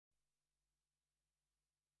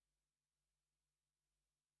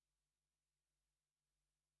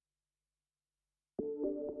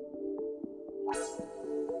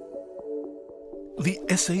The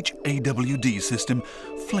SH-AWD system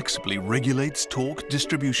flexibly regulates torque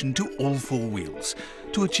distribution to all four wheels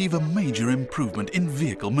to achieve a major improvement in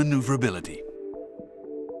vehicle maneuverability.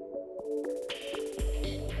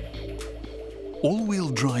 All-wheel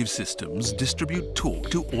drive systems distribute torque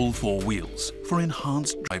to all four wheels for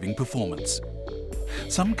enhanced driving performance.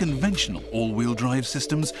 Some conventional all-wheel drive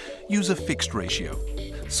systems use a fixed ratio,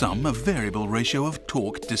 some a variable ratio of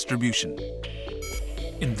torque distribution.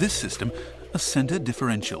 In this system, a center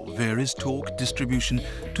differential varies torque distribution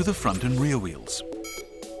to the front and rear wheels.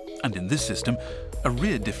 And in this system, a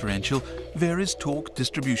rear differential varies torque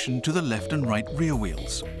distribution to the left and right rear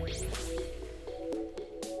wheels.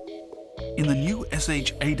 In the new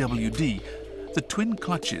SH-AWD, the twin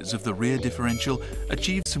clutches of the rear differential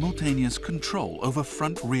achieve simultaneous control over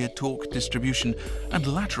front-rear torque distribution and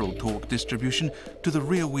lateral torque distribution to the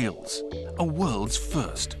rear wheels, a world's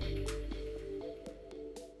first.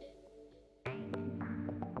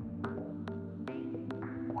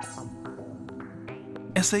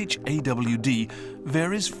 SH-AWD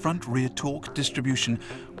varies front-rear torque distribution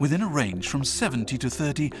within a range from 70 to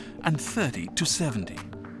 30 and 30 to 70.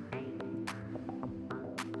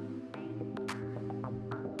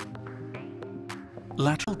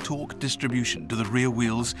 Lateral torque distribution to the rear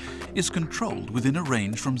wheels is controlled within a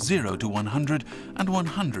range from 0 to 100 and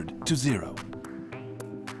 100 to 0.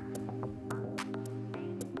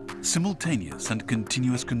 Simultaneous and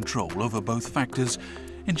continuous control over both factors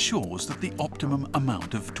ensures that the optimum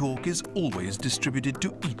amount of torque is always distributed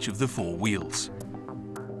to each of the four wheels.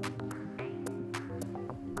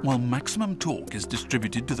 While maximum torque is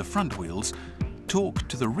distributed to the front wheels, torque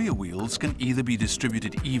to the rear wheels can either be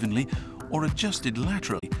distributed evenly or adjusted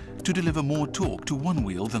laterally to deliver more torque to one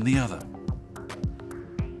wheel than the other.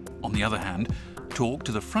 On the other hand, torque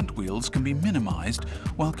to the front wheels can be minimized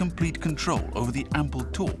while complete control over the ample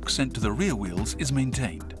torque sent to the rear wheels is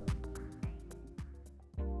maintained.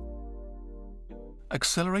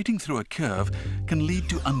 Accelerating through a curve can lead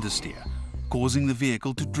to understeer, causing the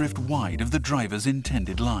vehicle to drift wide of the driver's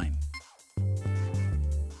intended line.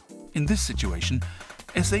 In this situation,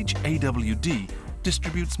 SH-AWD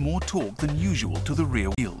distributes more torque than usual to the rear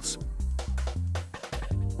wheels.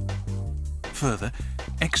 Further,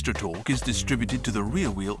 extra torque is distributed to the rear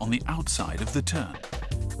wheel on the outside of the turn.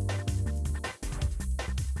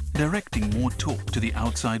 Directing more torque to the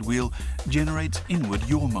outside wheel generates inward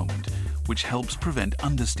yaw moment, which helps prevent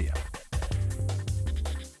understeer.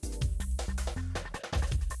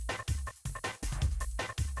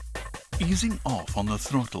 Easing off on the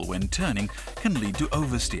throttle when turning can lead to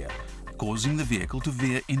oversteer, causing the vehicle to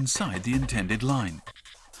veer inside the intended line.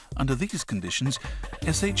 Under these conditions,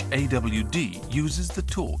 SH-AWD uses the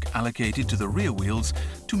torque allocated to the rear wheels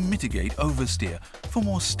to mitigate oversteer for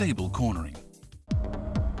more stable cornering.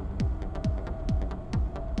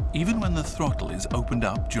 Even when the throttle is opened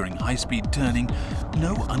up during high-speed turning,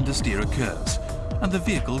 no understeer occurs, and the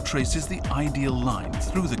vehicle traces the ideal line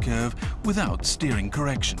through the curve without steering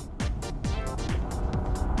correction.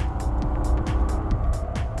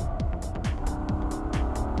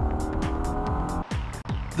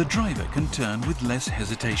 The driver can turn with less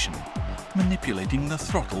hesitation, manipulating the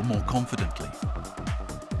throttle more confidently.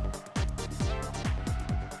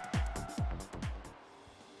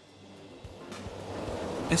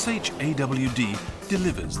 SH-AWD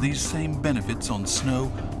delivers these same benefits on snow,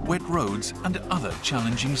 wet roads and other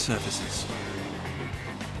challenging surfaces.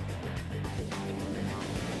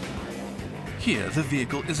 Here the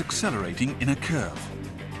vehicle is accelerating in a curve.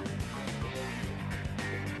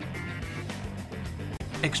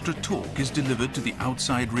 Extra torque is delivered to the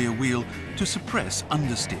outside rear wheel to suppress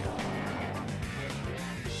understeer.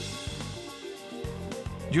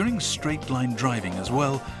 During straight-line driving as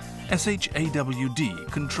well, SH-AWD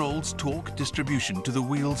controls torque distribution to the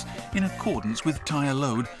wheels in accordance with tyre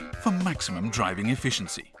load for maximum driving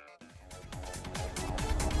efficiency.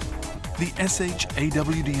 The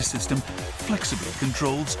SH-AWD system flexibly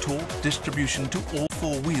controls torque distribution to all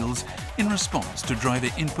four wheels in response to driver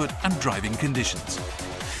input and driving conditions.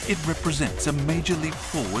 It represents a major leap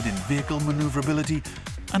forward in vehicle maneuverability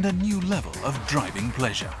and a new level of driving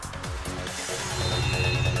pleasure.